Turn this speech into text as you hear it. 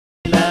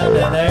under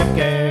the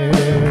curse.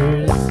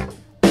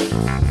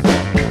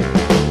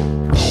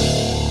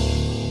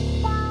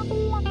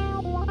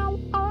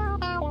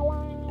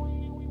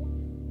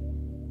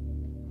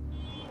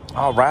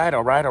 All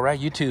right,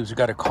 YouTubes. We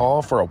got a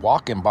call for a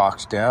walk-in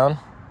box down.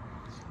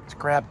 Let's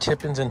grab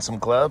Tippins and some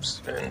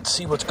gloves and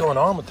see what's going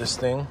on with this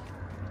thing.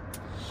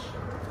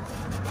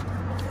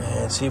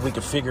 And see if we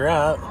can figure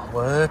out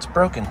what's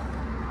broken.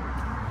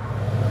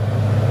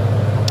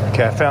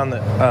 Okay, I found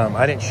the,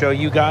 I didn't show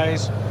you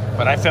guys,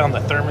 but I found the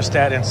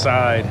thermostat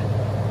inside.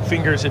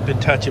 Fingers had been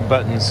touching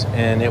buttons,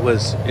 and it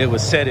was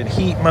set in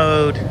heat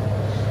mode.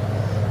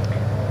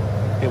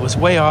 It was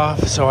way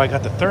off, so I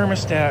got the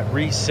thermostat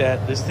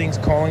reset. This thing's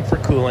calling for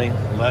cooling.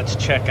 Let's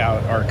check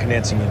out our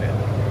condensing unit.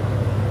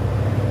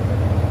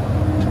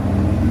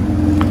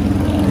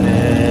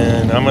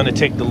 And I'm gonna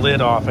take the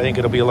lid off. I think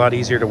it'll be a lot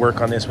easier to work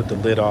on this with the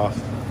lid off.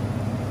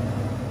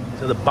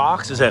 So the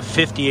box is at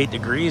 58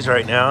 degrees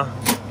right now.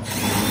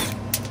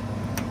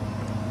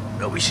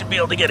 But we should be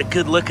able to get a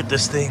good look at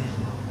this thing.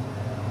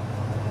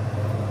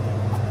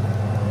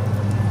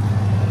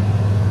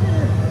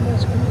 Yeah, no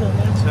screws on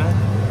that side.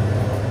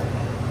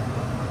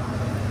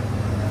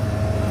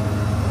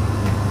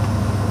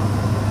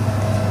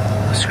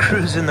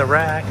 Screws in the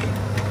rack.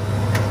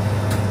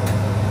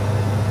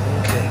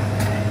 Okay,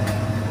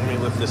 let me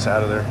lift this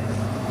out of there.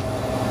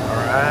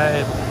 All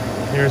right,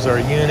 here's our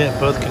unit.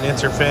 Both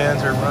condenser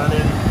fans are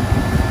running.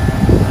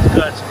 It's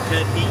got some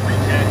good heat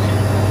rejection.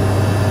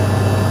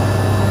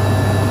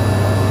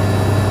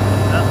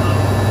 Uh-oh,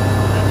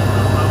 that's a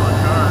little low on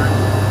charge.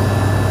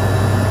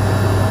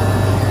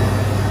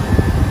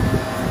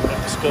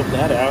 Have to scope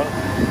that out.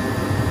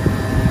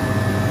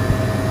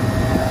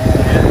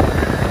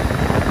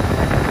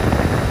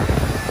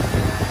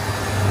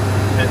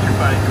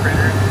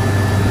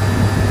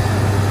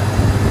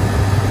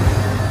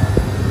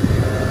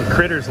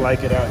 Critters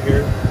like it out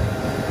here.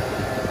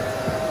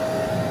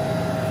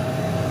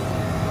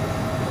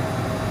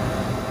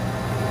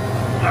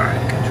 All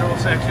right, control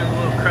section a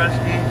little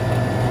crusty.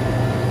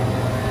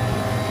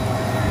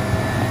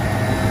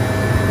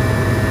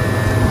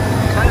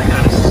 Kind of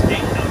got a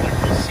stain on the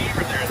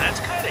receiver there. That's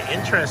kind of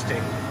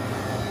interesting.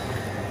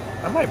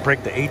 I might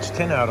break the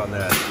H10 out on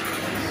that.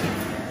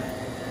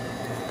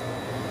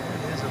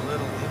 That is a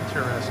little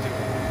interesting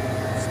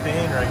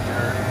stain right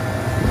there.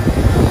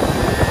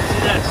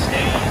 See that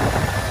stain?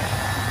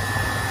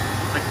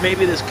 Like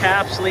maybe this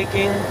cap's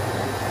leaking. Clear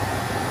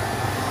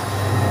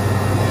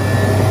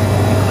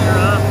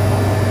up.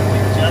 We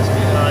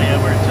adjusted. Oh yeah,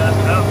 we're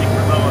adjusting. I don't think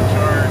we're low on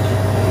charge.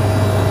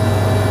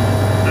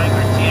 I think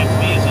our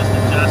TXV is just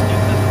adjusting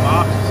because the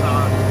box is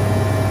on.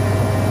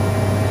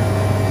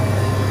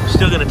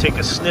 Still gonna take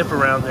a sniff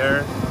around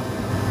there.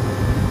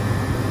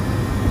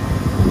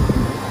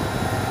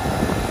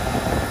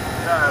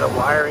 The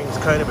wiring's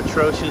kind of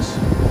atrocious.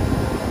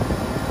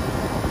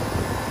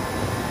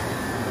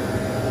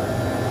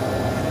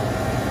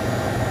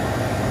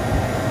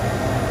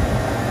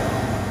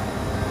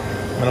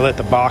 I'm gonna let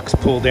the box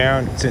pull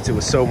down since it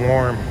was so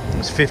warm. It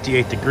was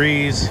 58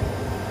 degrees.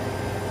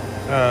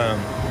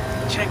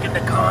 Checking the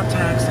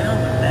contacts, they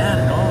don't look bad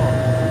at all.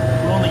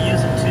 We're only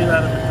using 2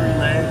 out of the 3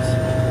 legs.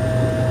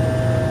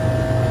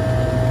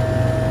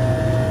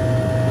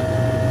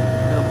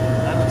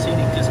 I don't see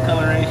any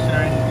discoloration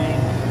or anything.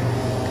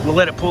 We'll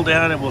let it pull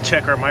down and we'll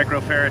check our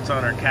microfarads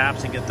on our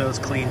caps and get those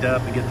cleaned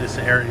up and get this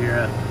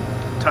area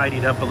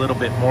tidied up a little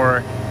bit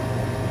more.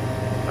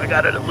 I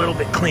got it a little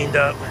bit cleaned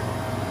up.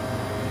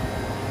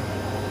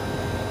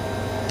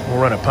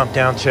 We'll run a pump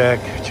down check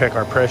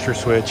our pressure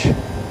switch.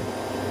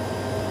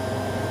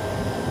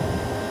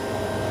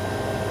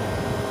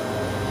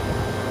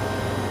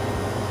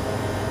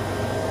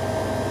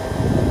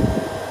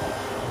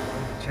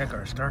 Check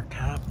our start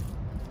cap.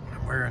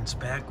 We're in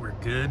spec, we're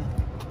good.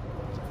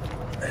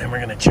 And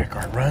we're gonna check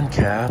our run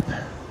cap.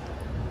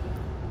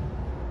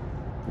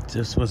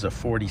 This was a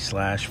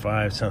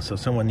 40/5, so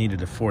someone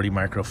needed a 40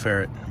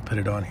 microfarad and put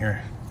it on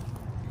here.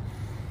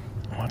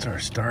 What's our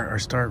start? Our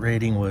start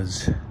rating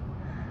was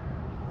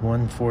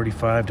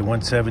 145 to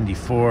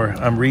 174.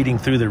 I'm reading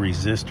through the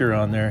resistor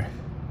on there.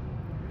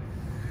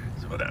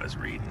 That's what I was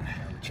reading.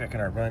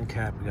 Checking our run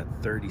cap, we got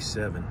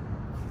 37.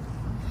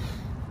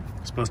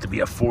 It's supposed to be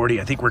a 40.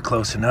 I think we're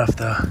close enough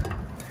though.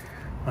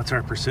 What's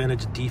our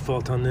percentage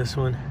default on this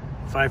one?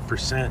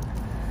 5%.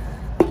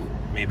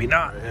 Maybe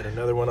not. I had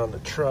another one on the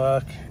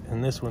truck,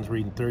 and this one's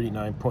reading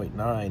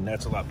 39.9.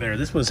 That's a lot better.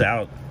 This was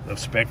out of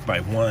spec by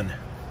 1.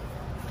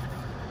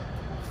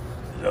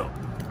 So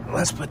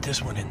let's put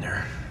this one in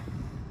there.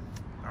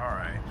 All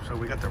right, so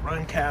we got the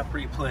run cap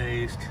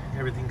replaced.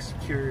 Everything's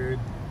secured.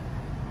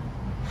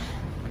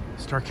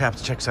 Start cap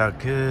checks out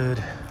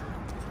good.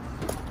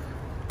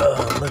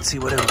 Let's see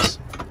what else.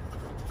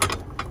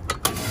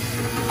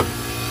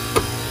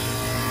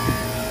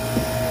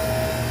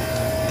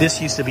 This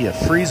used to be a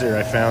freezer,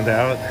 I found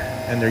out,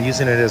 and they're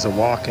using it as a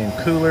walk-in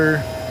cooler.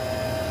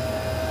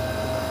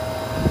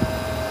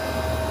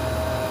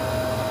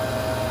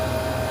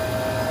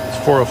 It's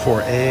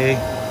 404A.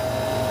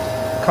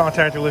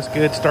 Contactor looks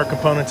good. Start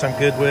components I'm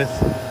good with.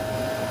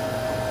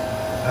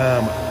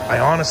 I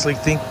honestly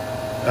think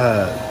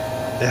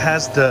it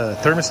has the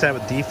thermostat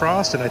with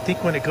defrost, and I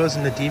think when it goes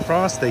into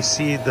defrost, they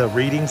see the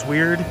readings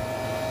weird,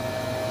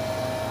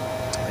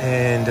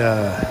 and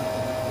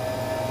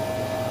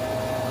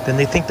then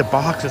they think the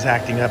box is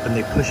acting up, and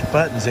they push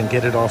buttons and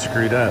get it all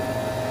screwed up.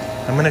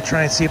 I'm gonna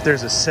try and see if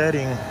there's a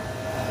setting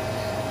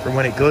for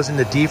when it goes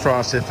into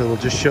defrost, if it will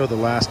just show the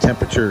last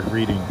temperature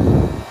reading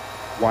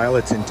while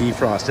it's in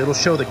defrost. It'll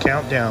show the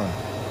countdown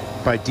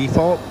by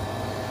default,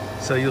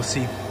 so you'll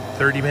see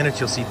 30 minutes,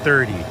 you'll see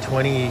 30,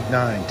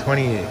 29,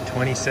 28,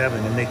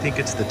 27, and they think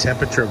it's the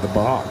temperature of the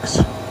box.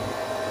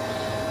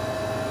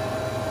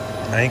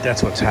 I think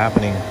that's what's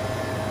happening.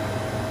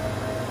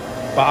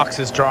 Box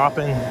is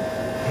dropping.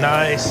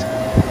 Nice.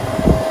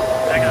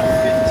 I got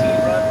 15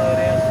 run load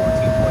amps,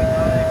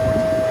 14.9,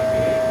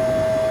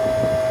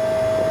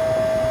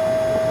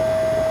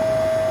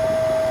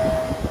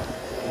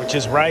 14.8. Which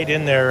is right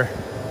in there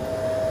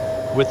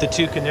with the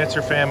 2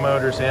 condenser fan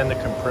motors and the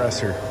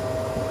compressor.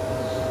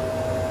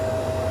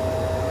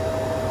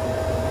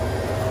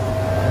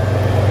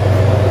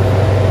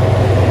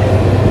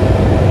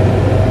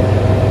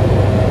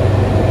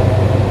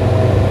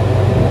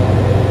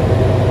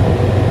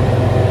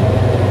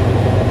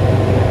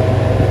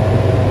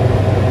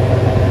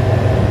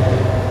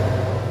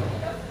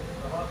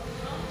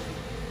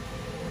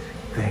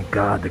 Thank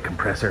God the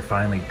compressor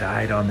finally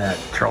died on that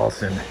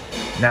Charleston.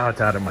 Now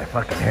it's out of my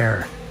fucking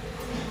hair.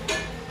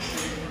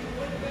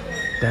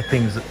 That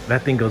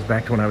thing goes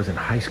back to when I was in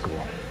high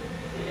school.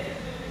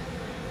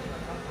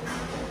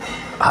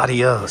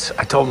 Adios.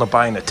 I told him to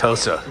buy an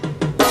Atosa.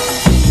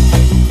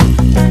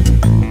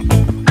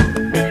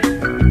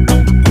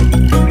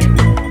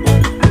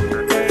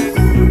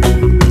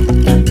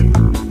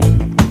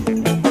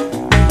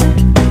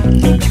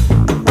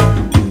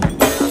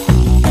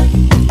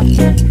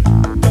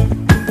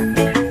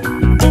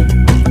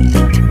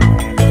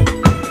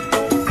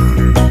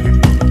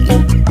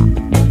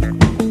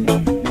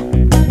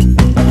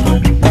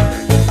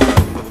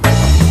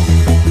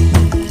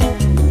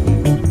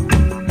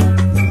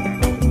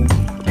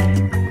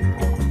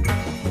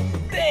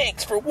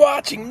 For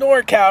watching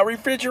NorCal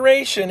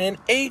Refrigeration and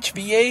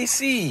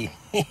H.V.A.C.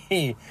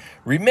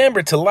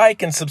 Remember to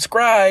like and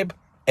subscribe,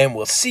 and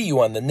we'll see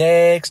you on the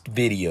next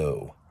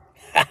video.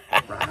 All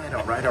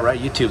right.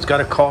 YouTube's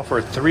got a call for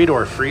a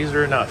 3-door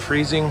freezer, not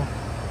freezing.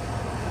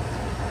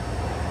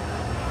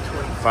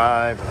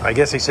 25. I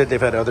guess they said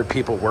they've had other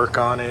people work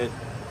on it,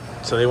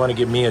 so they want to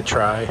give me a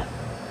try.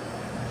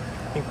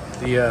 I think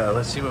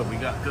let's see what we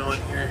got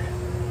going here.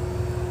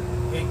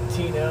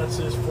 18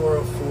 ounces,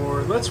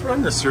 404. Let's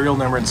run the serial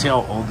number and see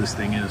how old this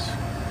thing is.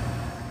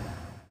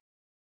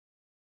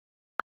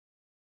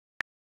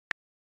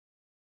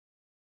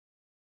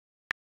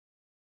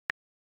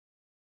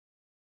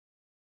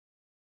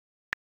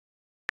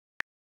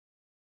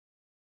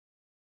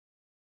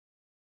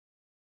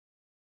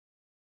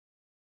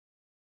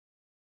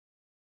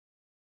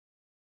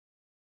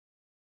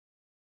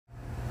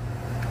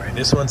 All right,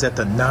 this one's at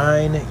the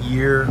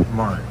 9-year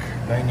mark.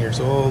 9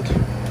 years old.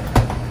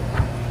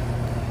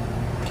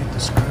 Get the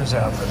screws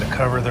out for the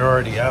cover. They're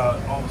already out.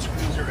 All the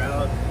screws are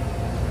out.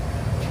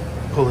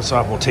 Pull this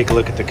off and we'll take a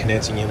look at the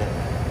condensing unit.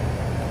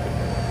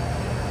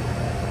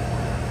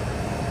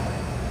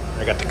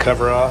 I got the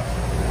cover off.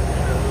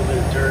 Got a little bit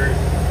of dirt.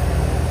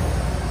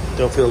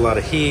 Don't feel a lot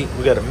of heat.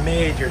 We got a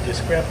major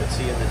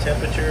discrepancy in the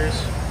temperatures.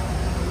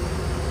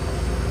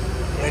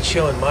 That's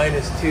showing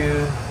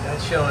 -2.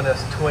 That's showing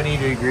us 20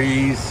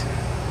 degrees.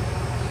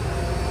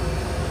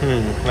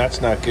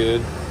 That's not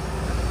good.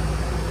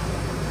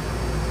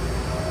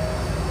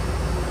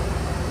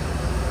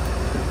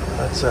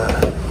 Let's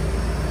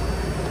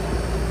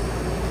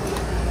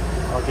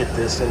I'll get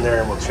this in there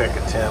and we'll check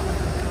a temp.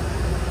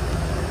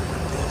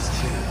 This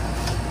too.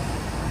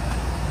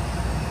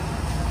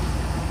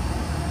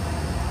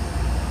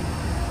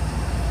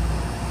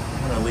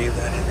 I'm gonna leave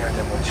that in there and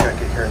then we'll check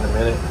it here in a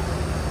minute.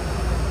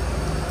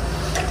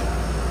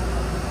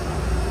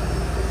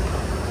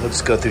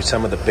 Let's go through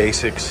some of the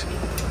basics.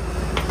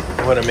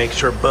 I want to make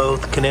sure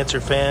both condenser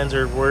fans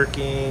are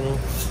working.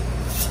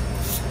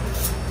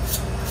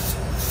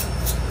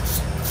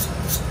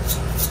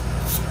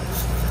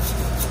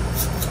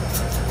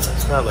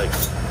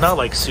 Not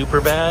like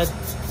super bad.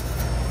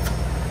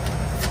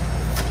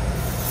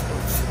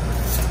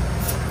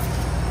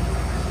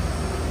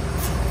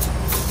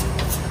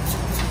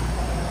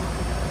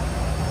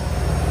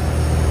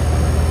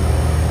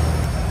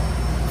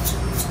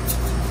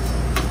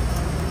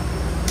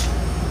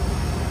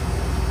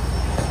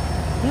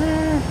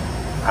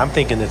 I'm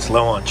thinking it's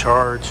low on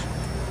charge.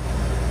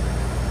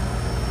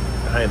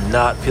 I am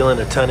not feeling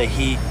a ton of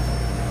heat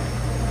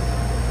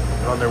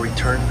on the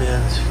return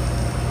bins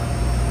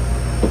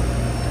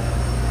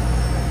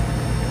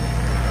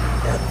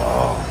at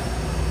all.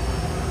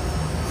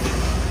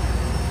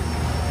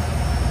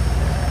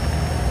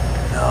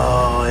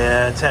 Oh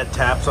yeah, it's had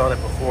taps on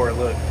it before,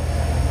 look.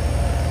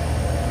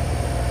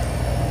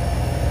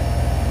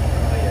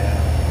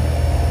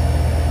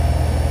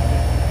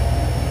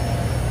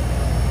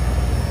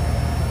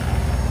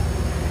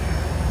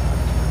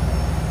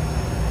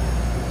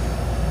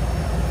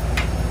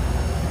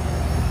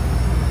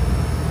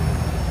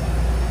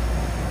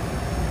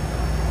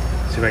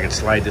 can't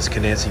slide this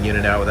condensing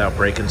unit out without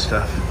breaking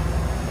stuff.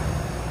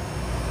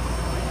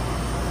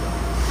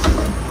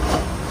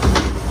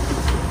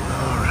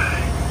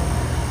 Alright.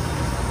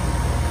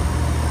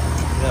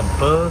 We got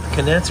both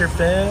condenser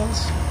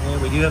fans,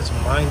 and we do have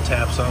some line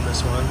taps on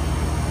this one.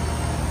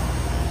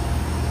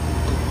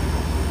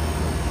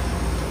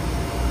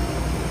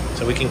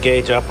 So we can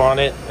gauge up on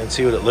it and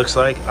see what it looks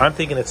like. I'm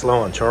thinking it's low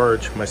on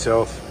charge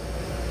myself.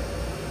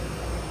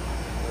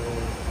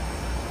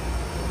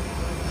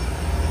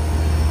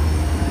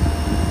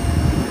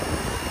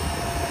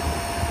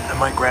 I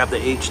might grab the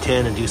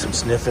H10 and do some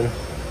sniffing.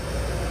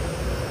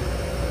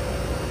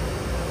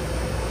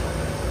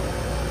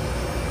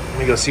 Let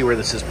me go see where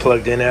this is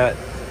plugged in at.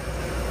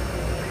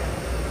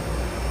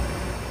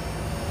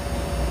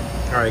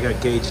 All right, I got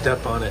gauged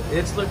up on it.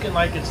 It's looking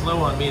like it's low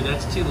on me.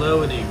 That's too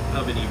low of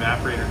an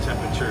evaporator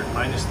temperature,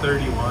 minus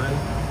 31.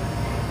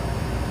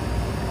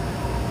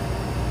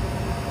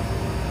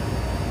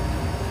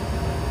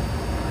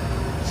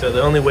 So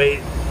the only way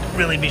to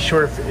really be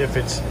sure if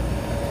it's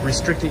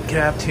restricted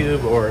cap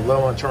tube or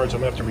low on charge,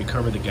 I'm gonna have to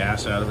recover the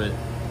gas out of it.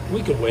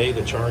 We could weigh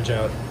the charge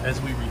out as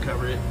we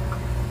recover it.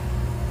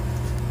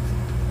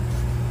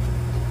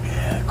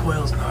 Yeah, the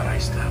coil's not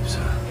iced up, so.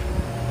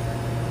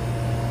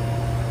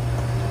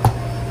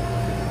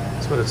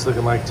 What it's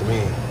looking like to me.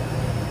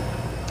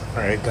 All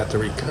right, got the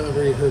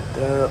recovery hooked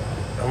up.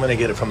 I'm gonna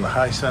get it from the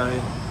high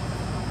side.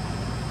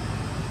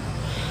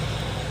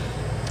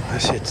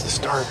 This hits the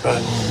start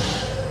button.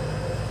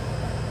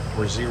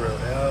 We're zeroed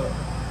out.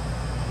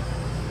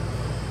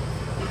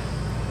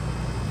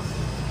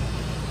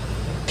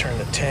 Turn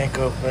the tank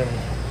open.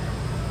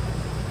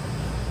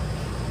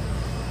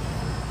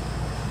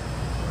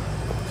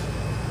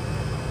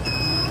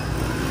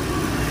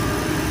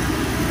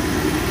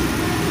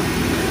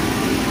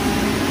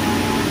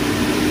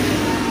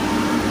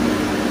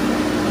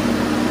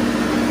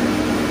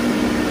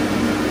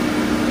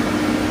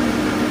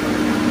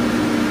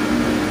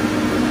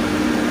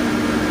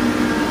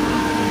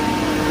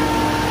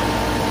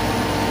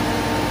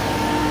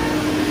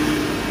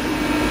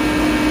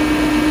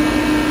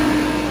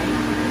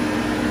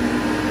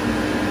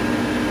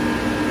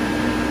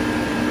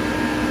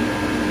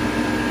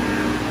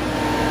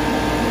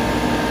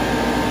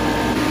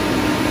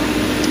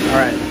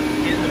 Alright,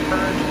 getting the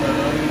purge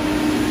mode.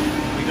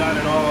 We got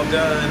it all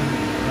done.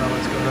 Oh,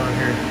 what's going on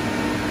here?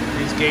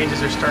 These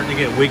gauges are starting to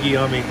get wiggy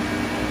on me.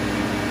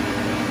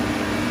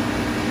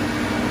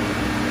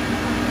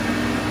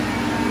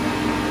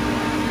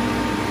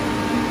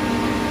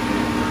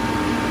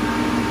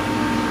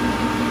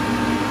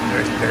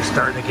 They're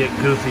starting to get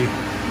goofy.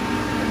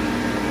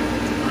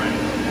 Alright,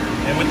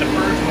 and with the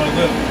purge mode,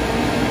 look,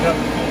 we got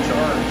the full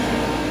charge.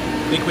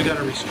 I think we got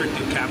a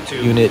restricted cap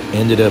tube. Unit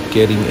ended up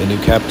getting a new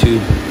cap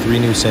tube, 3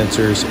 new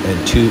sensors,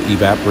 and 2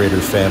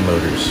 evaporator fan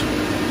motors.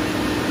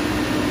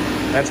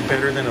 That's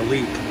better than a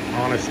leak,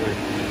 honestly.